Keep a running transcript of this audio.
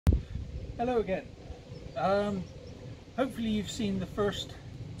Hello again. Hopefully you've seen the first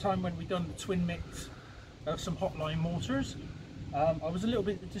time when we done the twin mix of some hotline mortars. I was a little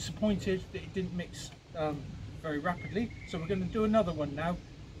bit disappointed that it didn't mix very rapidly, so we're going to do another one now,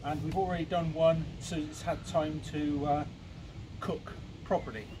 and we've already done one so it's had time to cook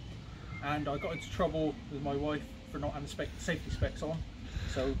properly. And I got into trouble with my wife for not having safety specs on,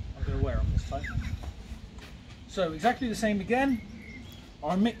 so I'm going to wear them this time. So exactly the same again.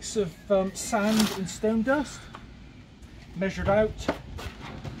 Our mix of sand and stone dust, measured out.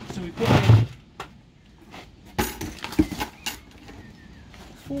 So we put in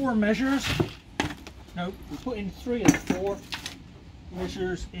 4 measures. No, we put in 3 of the 4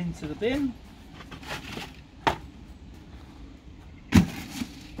 measures into the bin.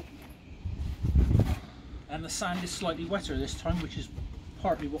 And the sand is slightly wetter this time, which is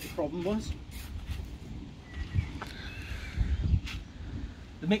partly what the problem was.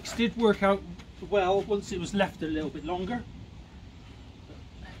 The mix did work out well once it was left a little bit longer.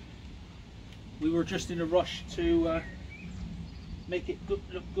 We were just in a rush to make it look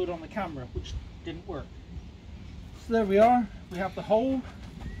good on the camera, which didn't work. So there we are, we have the hole.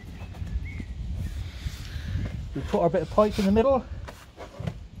 We put our bit of pipe in the middle.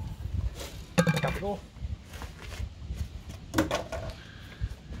 Cap it off.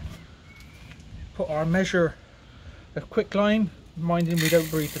 Put our measure of quicklime, minding we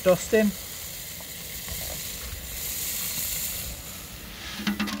don't breathe the dust in.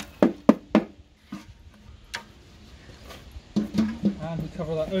 And we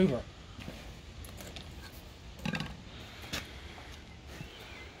cover that over.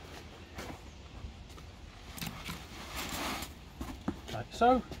 Like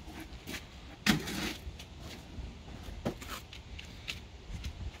so.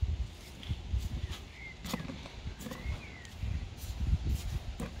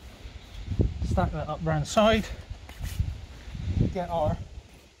 Stack that up round side, get our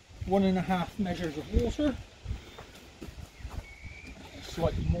 1.5 measures of water,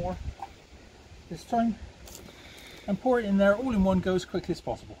 slightly more this time, and pour it in there all in one go as quickly as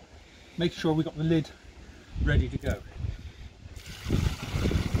possible. Make sure we got the lid ready to go.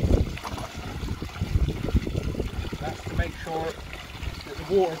 That's to make sure that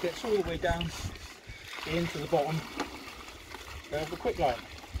the water gets all the way down into the bottom of the quicklime.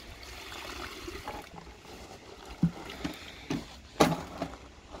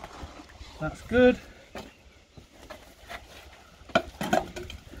 That's good.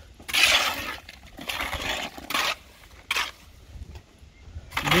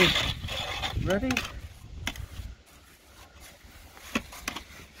 Lid ready.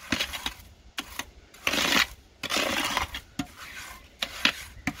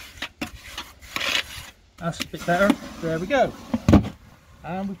 That's a bit better. There we go.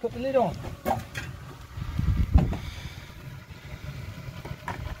 And we put the lid on.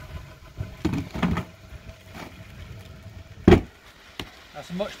 That's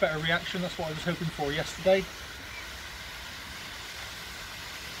a much better reaction, that's what I was hoping for yesterday.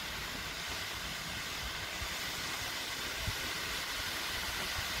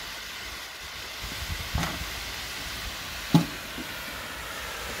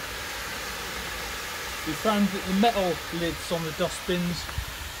 We found that the metal lids on the dustbins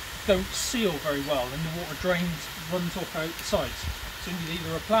don't seal very well and the water runs off out the sides. So you need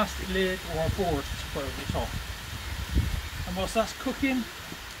either a plastic lid or a board to put over the top. And whilst that's cooking,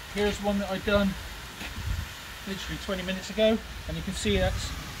 here's one that I've done literally 20 minutes ago, and you can see that's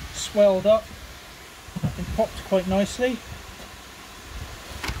swelled up and popped quite nicely,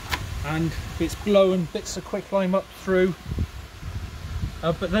 and it's blowing bits of quicklime up through,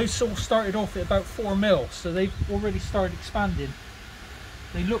 but those all started off at about 4 mil, so they've already started expanding.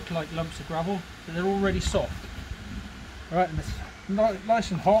 They look like lumps of gravel, but they're already soft. Alright, and it's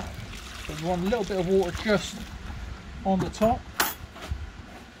nice and hot, but you want a little bit of water just on the top.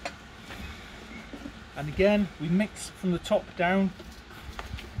 And again, we mix from the top down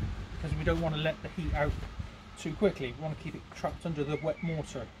because we don't want to let the heat out too quickly. We want to keep it trapped under the wet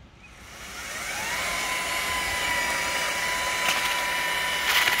mortar.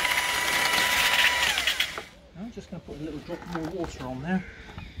 I'm just going to put a little drop more water on there.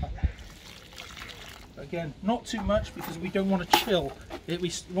 Again, not too much because we don't want to chill it.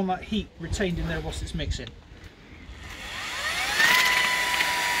 We want that heat retained in there whilst it's mixing.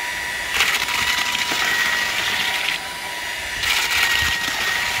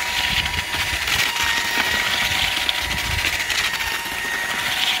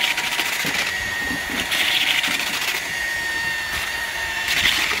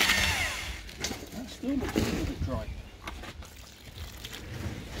 That still looks a little bit dry.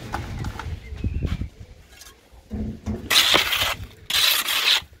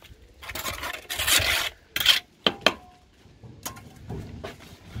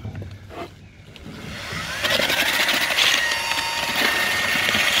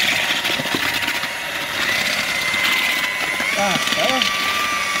 faster.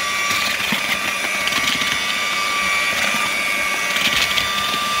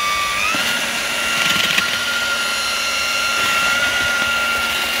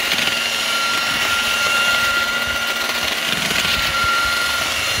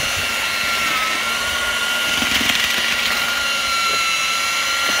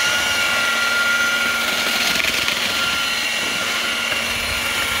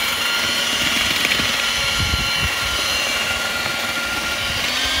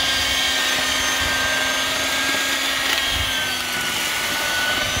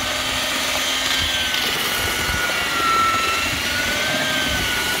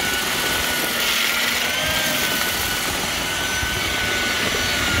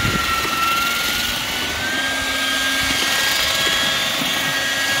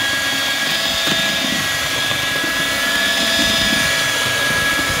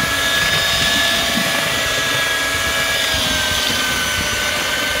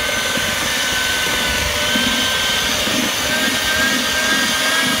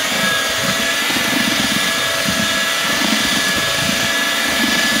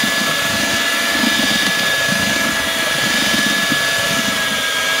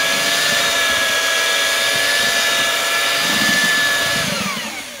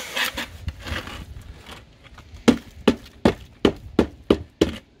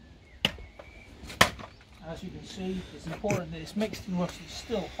 As you can see, it's important that it's mixed in whilst it's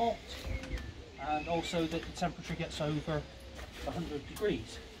still hot, and also that the temperature gets over 100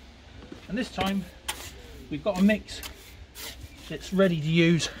 degrees. And this time we've got a mix that's ready to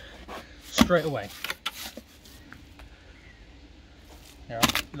use straight away. Yeah,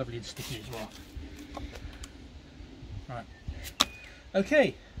 lovely and sticky as well. Right.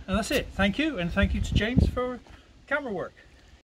 Okay, and that's it. Thank you, and thank you to James for camera work.